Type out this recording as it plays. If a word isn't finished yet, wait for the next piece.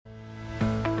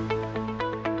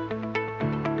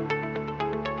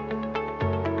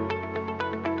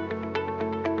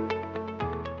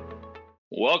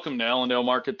Welcome to Allendale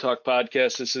Market Talk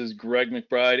Podcast. This is Greg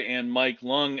McBride and Mike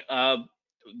Lung.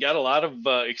 Got a lot of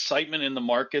excitement in the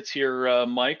markets here,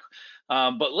 Mike.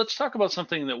 But let's talk about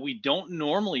something that we don't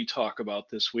normally talk about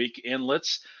this week, and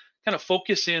let's kind of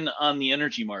focus in on the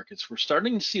energy markets. We're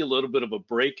starting to see a little bit of a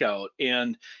breakout,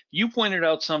 and you pointed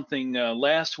out something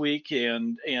last week,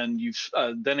 and you've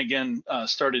then again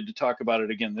started to talk about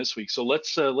it again this week. So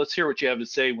let's hear what you have to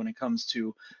say when it comes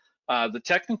to the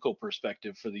technical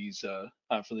perspective for these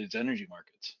energy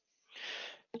markets.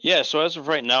 Yeah, so as of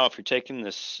right now, if you're taking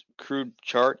this crude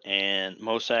chart and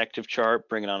most active chart,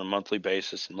 bringing it on a monthly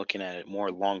basis and looking at it more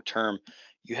long term,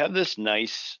 you have this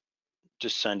nice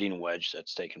descending wedge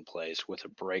that's taken place with a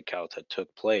breakout that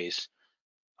took place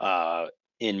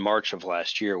in March of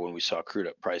last year when we saw crude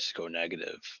prices go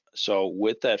negative. So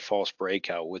with that false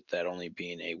breakout, with that only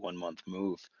being a 1 month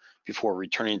move before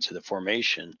returning to the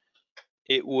formation,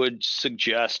 it would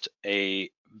suggest a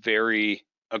very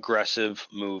aggressive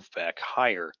move back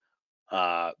higher,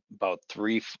 about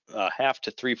half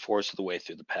to 3/4 of the way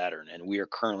through the pattern, and we are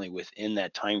currently within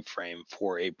that time frame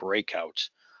for a breakout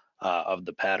of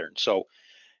the pattern. So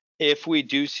if we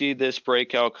do see this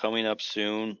breakout coming up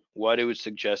soon, what it would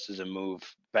suggest is a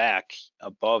move back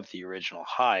above the original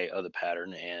high of the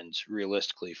pattern, and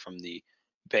realistically from the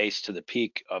base to the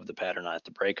peak of the pattern at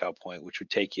the breakout point, which would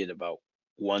take you to about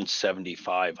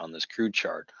 175 on this crude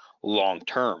chart long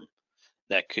term.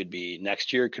 That could be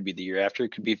next year, it could be the year after,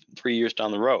 it could be 3 years down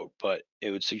the road, but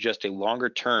it would suggest a longer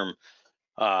term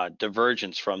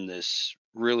divergence from this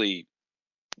really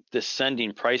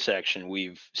descending price action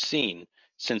we've seen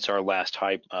since our last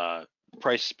high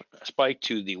price spike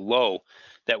to the low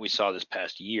that we saw this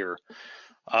past year.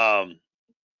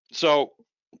 So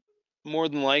more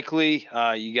than likely,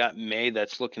 you got May.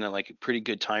 That's looking at like a pretty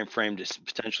good time frame to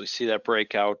potentially see that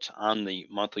breakout on the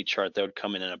monthly chart. That would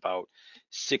come in at about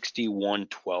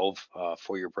 6112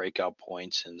 for your breakout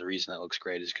points. And the reason that looks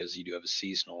great is because you do have a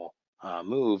seasonal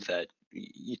move that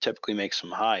you typically make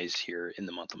some highs here in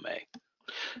the month of May.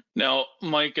 Now,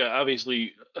 Mike,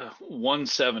 obviously,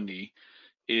 170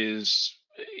 is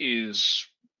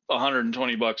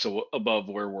 $120 above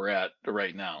where we're at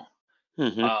right now.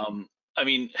 Mm-hmm. I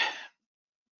mean,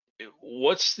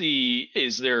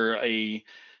 is there an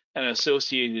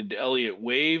associated Elliott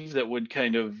wave that would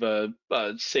kind of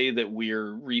say that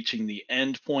we're reaching the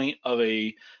end point of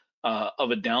a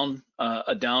down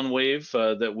wave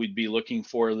that we'd be looking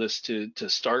for this to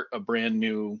start a brand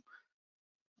new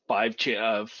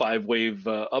five wave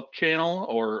up channel,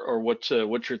 or what's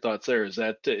your thoughts there? Is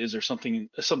there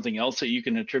something else that you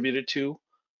can attribute it to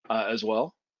as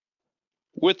well?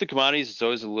 With the commodities, it's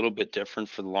always a little bit different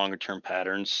for the longer term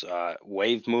patterns,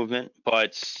 wave movement,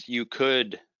 but you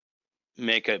could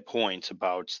make a point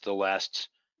about the last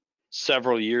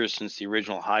several years since the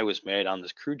original high was made on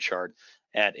this crude chart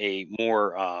at a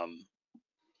more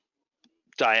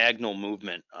diagonal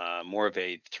movement, more of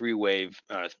a three wave,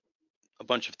 a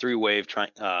bunch of three wave,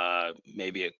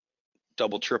 maybe a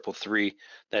double, triple three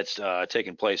that's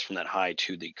taken place from that high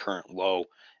to the current low,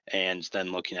 and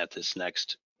then looking at this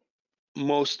next,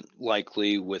 most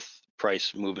likely with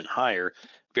price movement higher,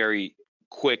 very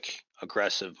quick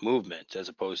aggressive movement, as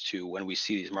opposed to when we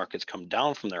see these markets come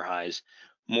down from their highs,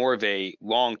 more of a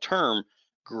long-term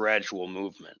gradual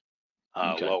movement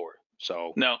lower.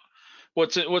 So now,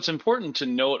 what's important to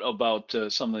note about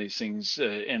some of these things,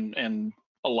 and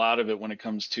a lot of it when it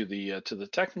comes to the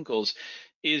technicals,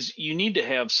 is you need to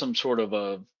have some sort of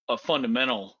a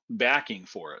fundamental backing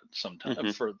for it sometimes,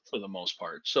 mm-hmm. for the most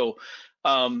part. So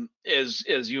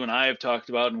as you and I have talked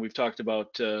about, and we've talked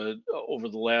about over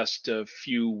the last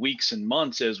few weeks and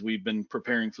months as we've been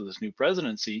preparing for this new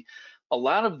presidency, a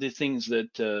lot of the things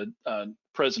that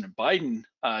President Biden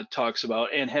talks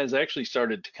about and has actually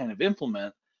started to kind of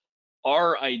implement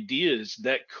are ideas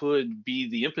that could be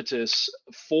the impetus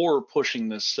for pushing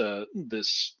this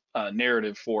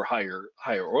narrative for higher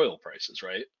oil prices,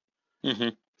 right? Mm-hmm.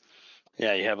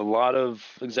 Yeah, you have a lot of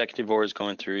executive orders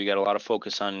going through. You got a lot of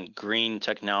focus on green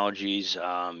technologies.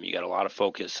 You got a lot of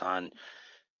focus on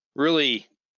really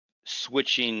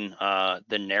switching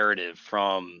the narrative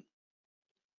from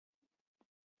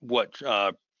what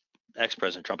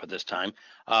ex-President Trump at this time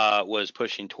was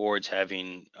pushing towards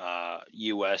having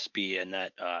U.S. be a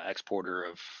net exporter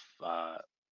of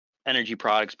energy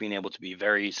products, being able to be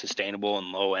very sustainable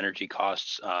and low energy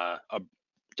costs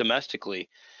domestically,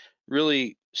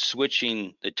 really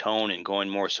switching the tone and going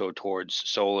more so towards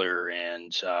solar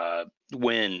and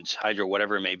wind, hydro,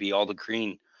 whatever it may be, all the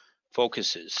green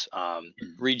focuses,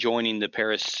 rejoining the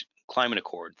Paris climate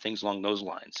accord, things along those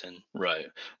lines. And Right.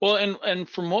 Well, and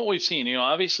from what we've seen,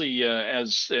 obviously,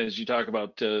 as you talk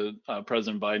about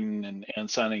President Biden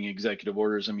and signing executive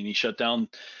orders, I mean, he shut down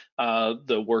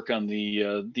the work on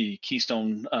the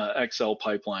Keystone XL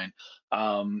pipeline.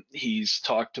 He's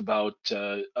talked about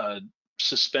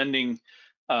suspending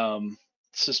um,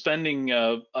 suspending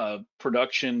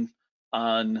production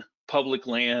on public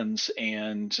lands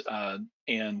and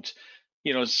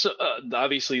so,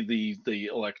 obviously the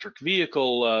electric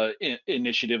vehicle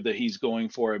initiative that he's going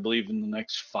for, I believe, in the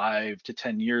next 5 to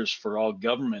 10 years for all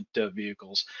government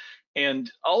vehicles,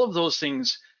 and all of those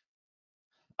things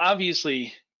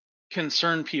obviously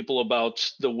concern people about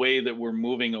the way that we're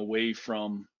moving away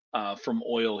from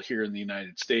oil here in the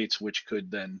United States, which could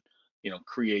then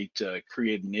create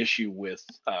an issue with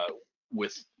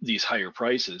these higher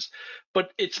prices.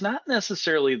 But it's not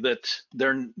necessarily that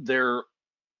they're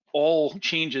all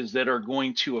changes that are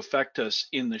going to affect us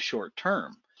in the short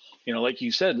term. Like you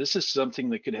said, this is something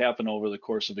that could happen over the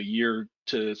course of a year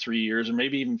to 3 years, or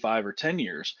maybe even 5 or 10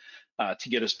 years, to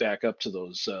get us back up to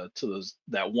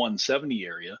that 170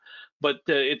 area. But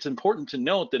it's important to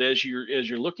note that as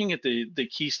you're looking at the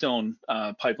Keystone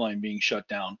pipeline being shut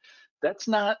down, that's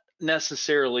not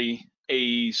necessarily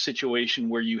a situation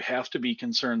where you have to be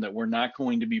concerned that we're not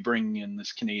going to be bringing in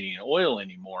this Canadian oil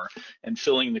anymore and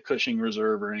filling the Cushing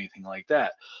Reserve or anything like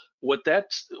that. What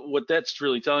that's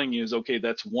really telling you is, okay,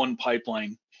 that's one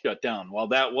pipeline shut down. While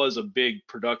that was a big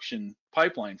production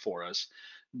pipeline for us,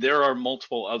 there are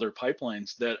multiple other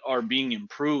pipelines that are being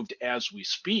improved as we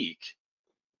speak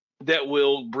that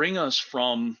will bring us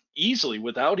from easily,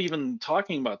 without even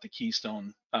talking about the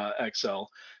Keystone XL,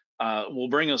 will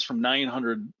bring us from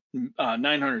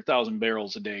 900,000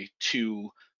 barrels a day to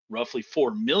roughly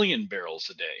 4 million barrels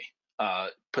a day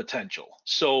potential.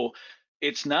 So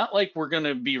it's not like we're going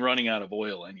to be running out of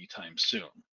oil anytime soon.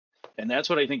 And that's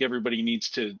what I think everybody needs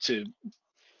to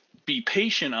be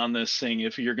patient on this thing.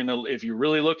 If you're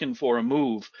really looking for a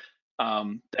move,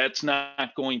 that's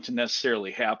not going to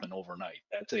necessarily happen overnight.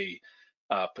 That's a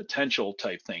potential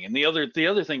type thing. And the other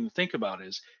thing to think about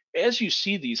is, as you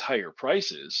see these higher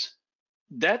prices,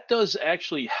 that does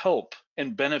actually help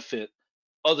and benefit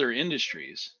other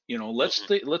industries.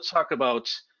 Let's talk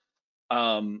about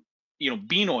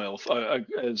bean oil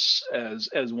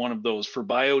as one of those for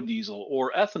biodiesel,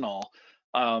 or ethanol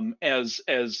as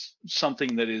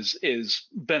something that is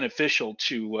beneficial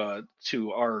to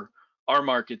our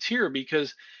markets here,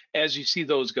 because as you see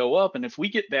those go up, and if we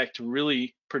get back to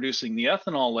really producing the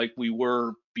ethanol like we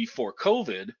were before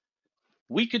COVID,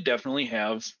 we could definitely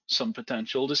have some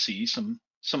potential to see some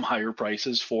higher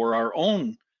prices for our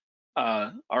own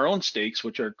steaks,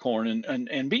 which are corn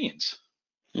and beans.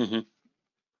 hmm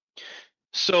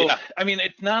So, yeah, I mean,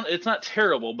 it's not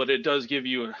terrible, but it does give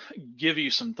you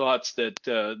some thoughts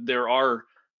that there are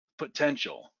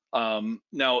potential.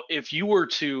 Now, if you were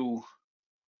to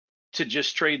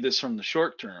just trade this from the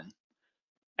short term,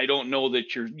 I don't know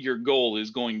that your goal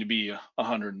is going to be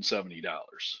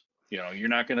 $170. You're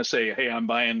not going to say, "Hey, I'm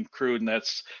buying crude, and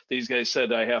these guys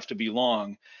said I have to be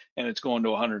long, and it's going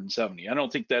to 170." I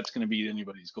don't think that's going to be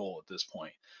anybody's goal at this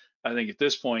point. I think at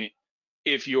this point,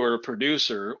 if you're a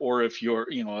producer, or if you're,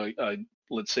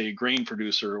 let's say a grain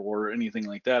producer or anything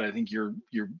like that, I think your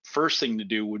first thing to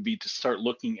do would be to start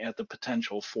looking at the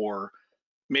potential for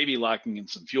maybe locking in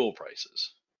some fuel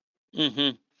prices.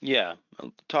 hmm yeah.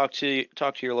 Talk to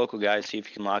your local guys, see if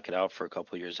you can lock it out for a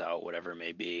couple of years out, whatever it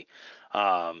may be,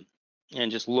 um, and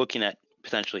just looking at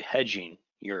potentially hedging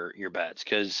your bets,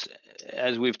 because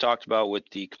as we've talked about with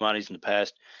the commodities in the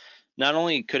past, not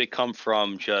only could it come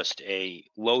from just a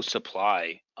low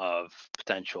supply of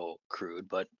potential crude,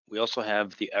 but we also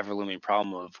have the ever looming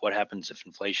problem of what happens if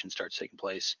inflation starts taking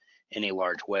place in a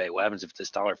large way. What happens if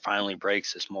this dollar finally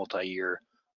breaks this multi-year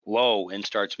low and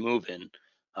starts moving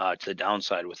to the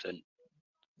downside with a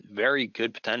very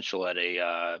good potential at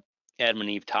a Adam and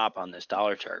Eve top on this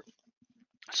dollar chart?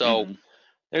 So Hmm.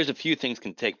 there's a few things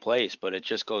can take place, but it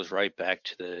just goes right back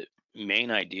to the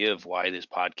main idea of why this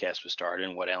podcast was started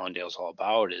and what Allendale's all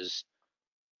about is,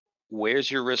 where's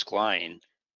your risk lying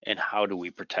and how do we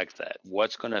protect that?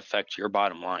 What's going to affect your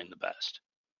bottom line the best?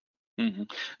 Hmm.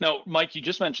 Now, Mike, you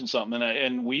just mentioned something,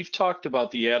 and we've talked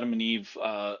about the Adam and Eve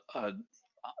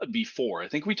before. I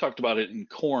think we talked about it in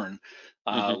corn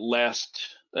hmm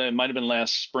last. It might have been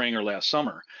last spring or last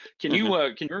summer. Can hmm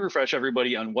you can you refresh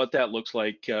everybody on what that looks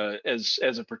like as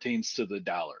it pertains to the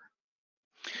dollar?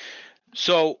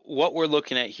 So what we're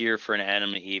looking at here for an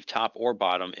Adam and Eve, top or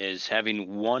bottom, is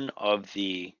having one of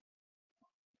the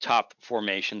top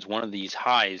formations, one of these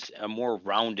highs, a more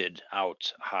rounded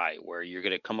out high, where you're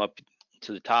going to come up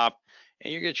to the top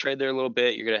and you're going to trade there a little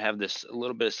bit. You're going to have this a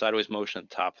little bit of sideways motion at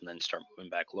the top and then start moving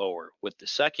back lower. With the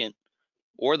second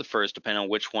or the first, depending on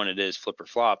which one it is, flip or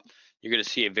flop, you're going to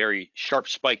see a very sharp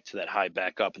spike to that high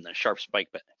back up and then a sharp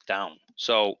spike back down.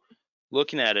 So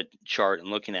looking at a chart and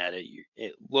looking at it,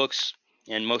 it looks,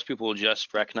 and most people will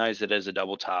just recognize it as a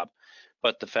double top.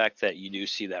 But the fact that you do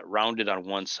see that rounded on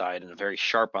one side and very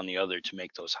sharp on the other to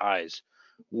make those highs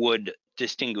would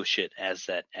distinguish it as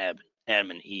that Adam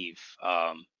and Eve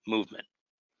movement.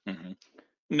 Mm-hmm.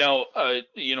 Now,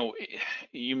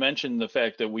 you mentioned the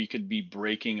fact that we could be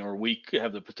breaking, or we could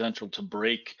have the potential to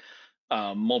break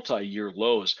multi-year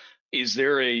lows. Is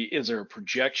there a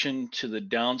projection to the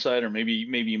downside, or maybe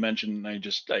you mentioned, and I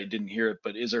didn't hear it,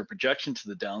 but is there a projection to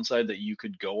the downside that you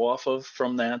could go off of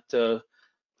from that,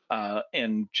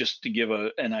 and just to give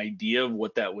an idea of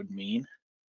what that would mean?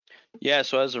 Yeah,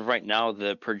 so as of right now,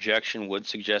 the projection would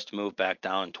suggest a move back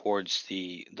down towards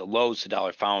the lows the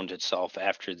dollar found itself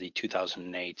after the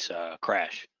 2008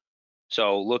 crash.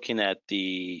 So looking at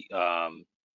the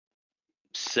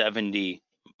 70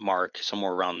 mark,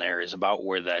 somewhere around there, is about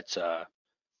where that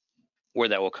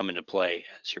will come into play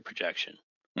as your projection.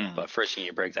 Mhm. But first, you need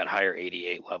to break that higher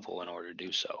 88 level in order to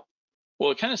do so.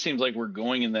 Well, it kind of seems like we're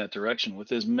going in that direction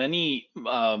with as many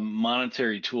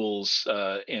monetary tools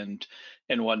and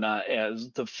whatnot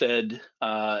as the Fed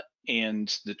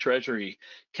and the Treasury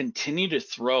continue to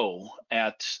throw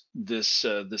at this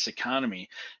economy,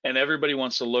 and everybody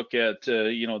wants to look at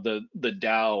the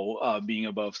Dow being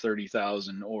above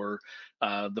 30,000, or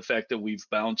the fact that we've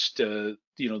bounced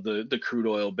the crude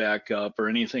oil back up, or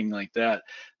anything like that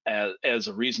as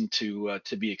a reason to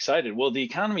be excited. Well, the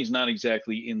economy is not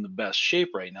exactly in the best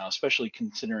shape right now, especially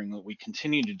considering that we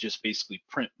continue to just basically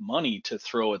print money to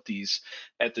throw at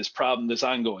this problem, this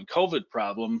ongoing COVID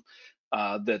problem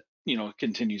that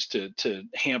continues to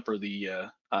hamper the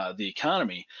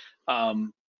economy. I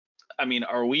mean,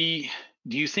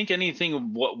 do you think anything of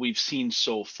what we've seen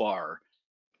so far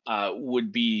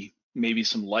would be maybe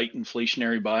some light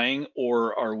inflationary buying,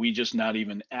 or are we just not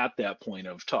even at that point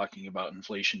of talking about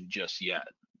inflation just yet?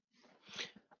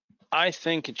 I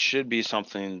think it should be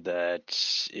something that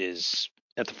is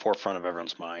at the forefront of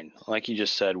everyone's mind. Like you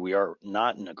just said, we are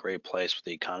not in a great place with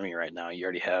the economy right now. You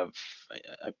already have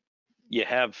you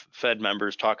have Fed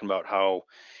members talking about how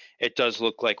it does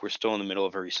look like we're still in the middle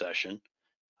of a recession.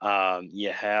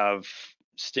 You have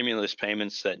stimulus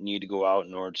payments that need to go out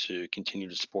in order to continue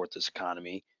to support this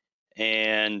economy,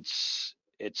 and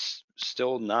it's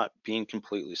still not being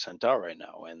completely sent out right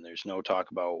now. And there's no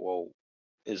talk about, well,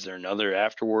 is there another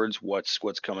afterwards? What's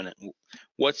coming in?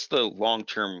 What's the long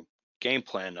term game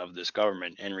plan of this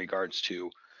government in regards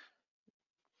to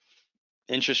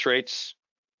interest rates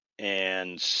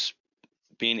and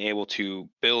being able to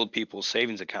build people's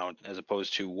savings account, as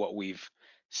opposed to what we've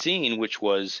seen, which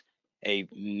was a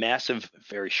massive,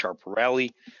 very sharp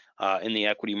rally in the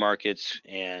equity markets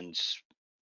and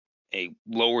a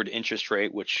lowered interest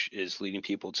rate, which is leading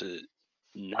people to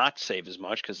not save as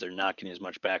much because they're not getting as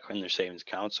much back in their savings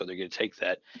account. So they're going to take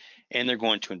that and they're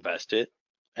going to invest it.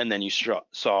 And then you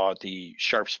saw the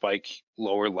sharp spike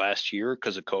lower last year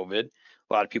because of COVID.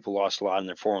 A lot of people lost a lot in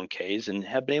their 401ks and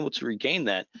have been able to regain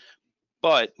that,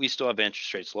 but we still have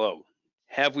interest rates low.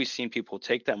 Have we seen people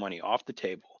take that money off the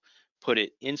table, put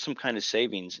it in some kind of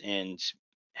savings, and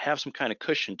have some kind of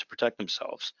cushion to protect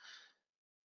themselves?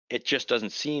 It just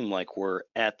doesn't seem like we're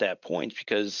at that point,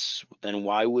 because then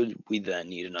why would we then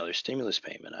need another stimulus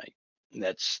payment?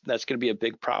 That's going to be a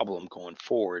big problem going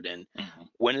forward. And Mhm.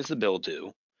 when is the bill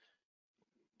due?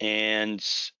 And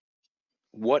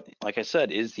what, like I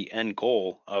said, is the end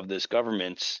goal of this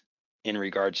government in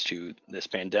regards to this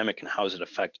pandemic, and how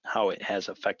it has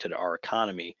affected our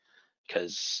economy?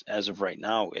 Because as of right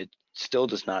now, it still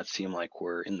does not seem like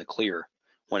we're in the clear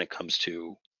when it comes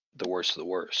to the worst of the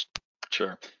worst.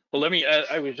 Sure. Well,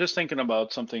 I was just thinking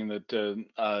about something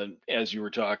that as you were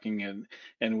talking,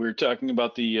 and we are talking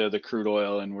about the crude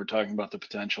oil, and we're talking about the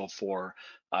potential for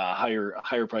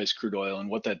higher price crude oil and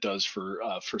what that does for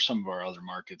some of our other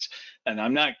markets. And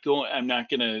I'm not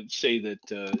going to say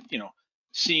that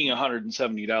seeing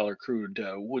 $170 crude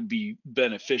would be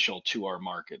beneficial to our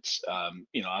markets.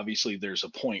 Obviously there's a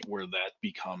point where that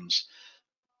becomes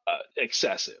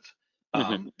excessive.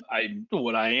 Hmm.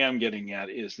 What I am getting at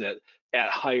is that at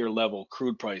higher level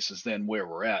crude prices than where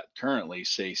we're at currently,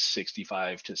 say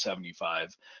 65 to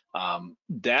 75,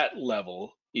 that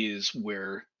level is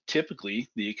where typically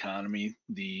the economy,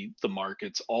 the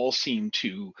markets all seem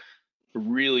to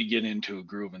really get into a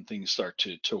groove, and things start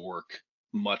to work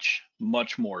much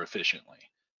more efficiently.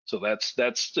 So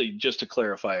just to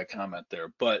clarify a comment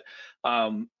there. But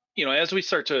as we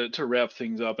start to wrap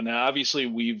things up, and obviously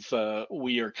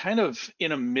we are kind of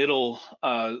in a middle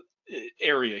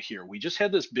area here. We just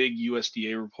had this big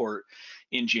USDA report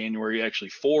in January, actually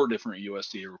four different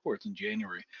USDA reports in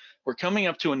January. We're coming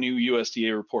up to a new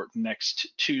USDA report next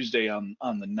Tuesday on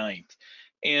the 9th.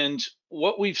 And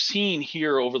what we've seen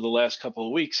here over the last couple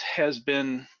of weeks has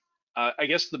been, I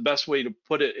guess the best way to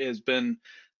put it has been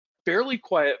fairly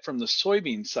quiet from the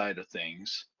soybean side of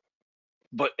things,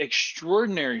 but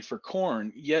extraordinary for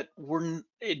corn. Yet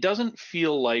it doesn't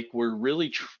feel like we're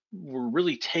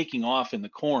really taking off in the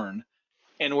corn,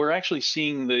 and we're actually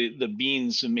seeing the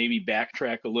beans maybe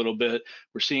backtrack a little bit.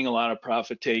 We're seeing a lot of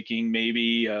profit taking.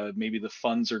 Maybe the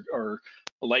funds are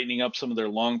lightening up some of their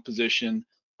long position.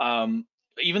 Um,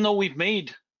 Even though we've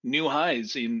made new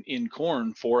highs in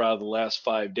corn 4 out of the last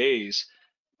 5 days,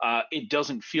 it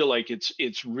doesn't feel like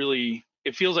it's really.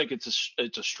 It feels like it's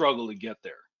a struggle to get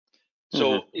there. Hmm.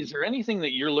 So, is there anything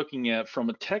that you're looking at from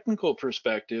a technical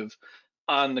perspective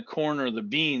on the corn or the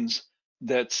beans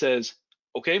that says,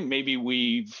 okay, maybe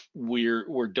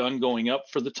we're done going up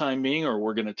for the time being, or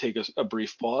we're going to take a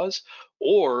brief pause,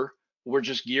 or we're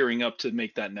just gearing up to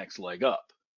make that next leg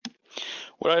up?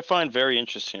 What I find very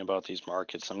interesting about these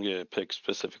markets, I'm going to pick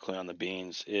specifically on the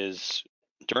beans, is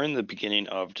during the beginning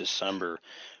of December,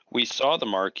 we saw the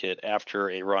market after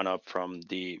a run up from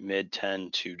the mid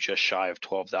 10 to just shy of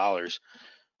 $12,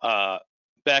 uh,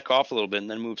 back off a little bit and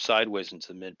then move sideways into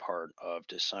the mid part of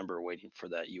December, waiting for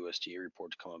that USDA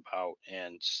report to come about.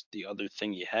 And the other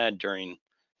thing you had during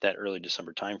that early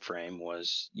December timeframe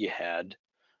was you had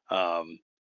um,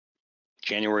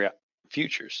 January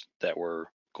futures that were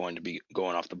going to be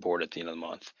going off the board at the end of the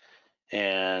month.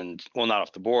 And well, not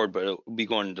off the board, but it'll be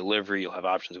going to delivery. You'll have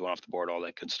options going off the board, all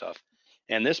that good stuff.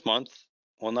 And this month,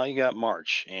 well, now you got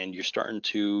March, and you're starting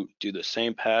to do the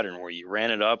same pattern where you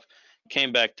ran it up,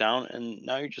 came back down, and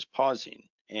now you're just pausing.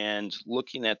 And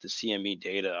looking at the CME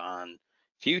data on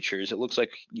futures, it looks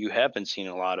like you have been seeing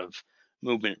a lot of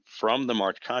movement from the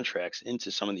March contracts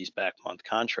into some of these back month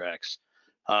contracts.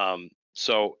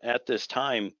 So at this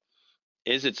time,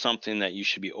 is it something that you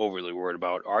should be overly worried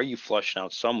about? Are you flushing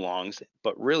out some longs,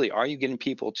 but really, are you getting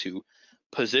people to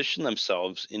position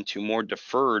themselves into more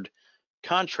deferred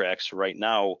contracts right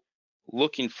now,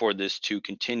 looking for this to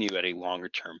continue at a longer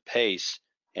term pace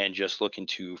and just looking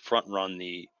to front run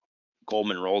the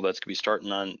Goldman roll that's going to be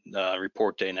starting on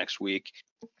report day next week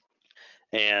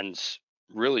and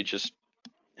really just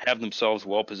have themselves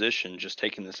well positioned, just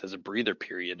taking this as a breather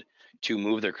period to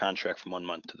move their contract from 1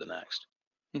 month to the next?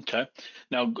 Okay.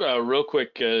 Now, real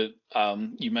quick,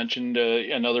 you mentioned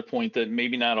another point that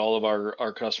maybe not all of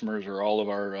our customers or all of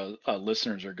our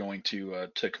listeners are going to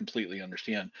completely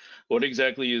understand. What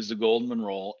exactly is the Goldman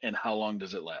roll, and how long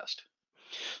does it last?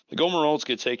 The Goldman rolls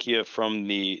could take you from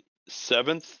the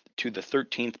 7th to the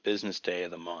 13th business day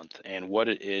of the month. And what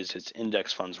it is, it's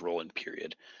index funds roll-in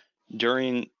period.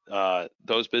 During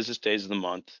those business days of the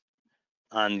month,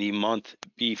 on the month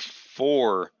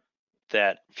before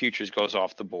that futures goes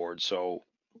off the board. So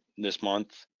this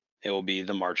month, it will be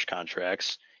the March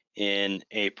contracts. In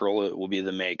April, it will be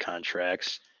the May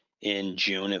contracts. In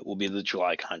June, it will be the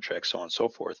July contracts, so on and so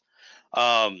forth.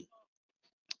 Um,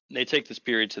 they take this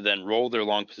period to then roll their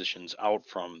long positions out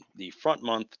from the front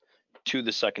month to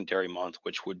the secondary month,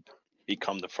 which would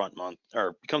become the front month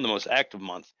or become the most active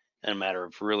month in a matter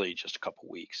of really just a couple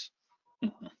weeks.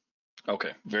 Mhm.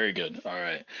 Okay, very good. All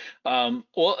right.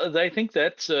 Well, I think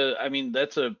I mean,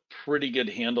 that's a pretty good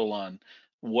handle on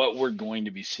what we're going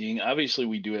to be seeing. Obviously,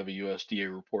 we do have a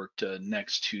USDA report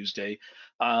next Tuesday.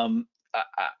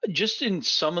 Just in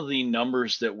some of the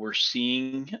numbers that we're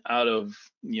seeing out of,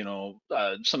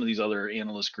 some of these other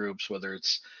analyst groups, whether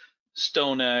it's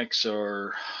StoneX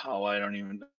or, oh, I don't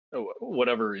even know,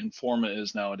 whatever Informa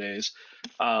is nowadays.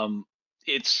 Um,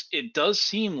 it does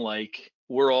seem like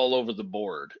we're all over the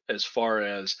board as far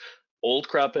as old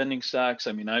crop ending stocks.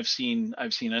 I mean, I've seen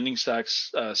ending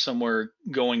stocks somewhere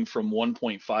going from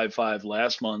 1.55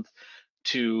 last month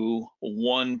to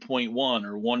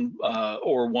 1.1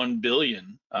 or 1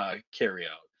 billion carry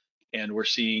out, and we're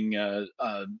seeing uh,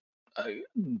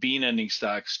 bean ending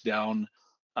stocks down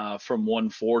from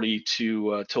 140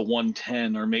 to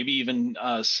 110, or maybe even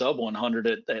sub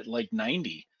 100 at like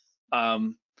 90.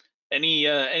 Um,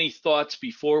 any thoughts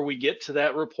before we get to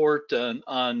that report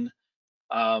on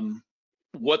um,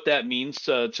 what that means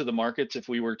to the markets if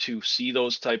we were to see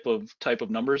those type of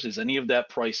numbers? Is any of that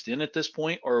priced in at this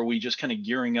point, or are we just kind of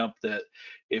gearing up that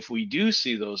if we do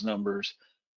see those numbers,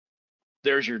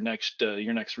 there's your next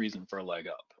reason for a leg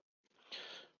up?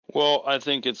 Well, I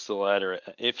think it's the latter.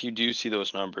 If you do see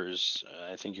those numbers,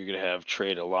 I think you're going to have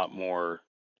trade a lot more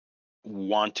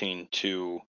wanting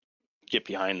to get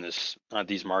behind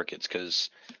these markets, because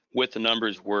with the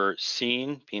numbers we're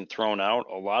seeing being thrown out,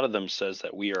 a lot of them says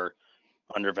that we are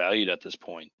undervalued at this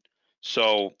point.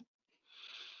 So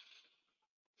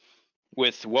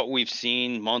with what we've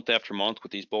seen month after month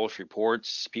with these bullish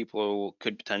reports, people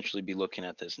could potentially be looking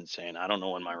at this and saying, I don't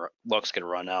know when my luck's going to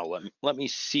run out. Let me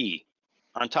see,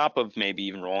 on top of maybe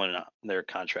even rolling their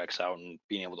contracts out and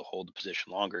being able to hold the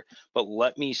position longer, but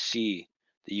let me see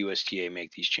the USDA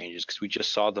make these changes, because we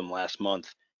just saw them last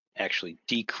month actually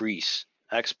decrease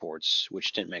exports,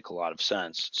 which didn't make a lot of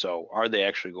sense. So are they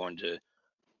actually going to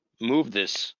move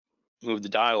the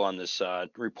dial on this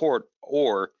report,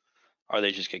 or are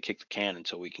they just going to kick the can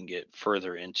until we can get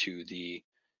further into the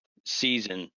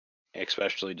season,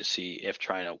 especially to see if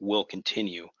China will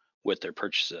continue with their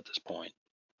purchases at this point?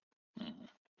 Mhm.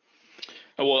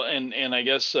 Well, and I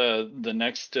guess the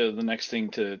next thing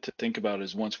to think about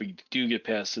is, once we do get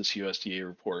past this USDA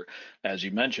report, as you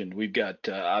mentioned, we've got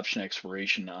option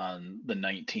expiration on the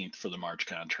 19th for the March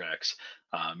contracts.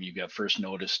 You've got first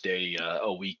notice day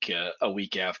a week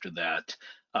after that,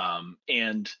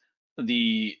 and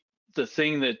the the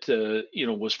thing that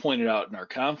was pointed out in our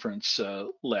conference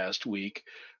last week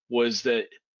was that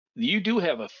you do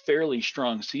have a fairly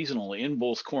strong seasonal in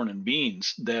both corn and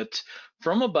beans, that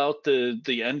from about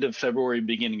the end of February,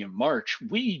 beginning of March,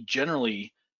 we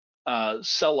generally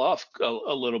sell off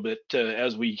a little bit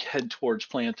as we head towards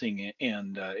planting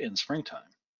and in springtime.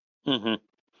 Mm-hmm.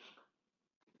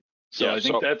 So Yeah. I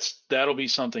think So that'll be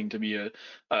something to be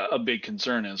a big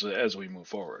concern as we move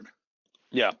forward.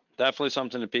 yeah, definitely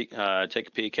something to take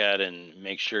a peek at and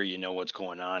make sure you know what's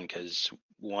going on, because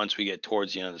once we get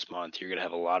towards the end of this month, you're going to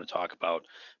have a lot of talk about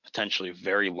potentially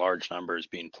very large numbers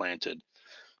being planted.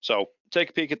 So take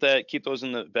a peek at that. Keep those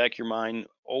in the back of your mind.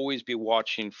 Always be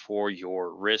watching for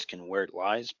your risk and where it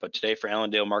lies. But today for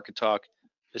Allendale Market Talk,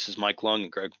 this is Mike Lung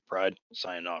and Greg McBride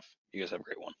signing off. You guys have a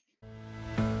great one.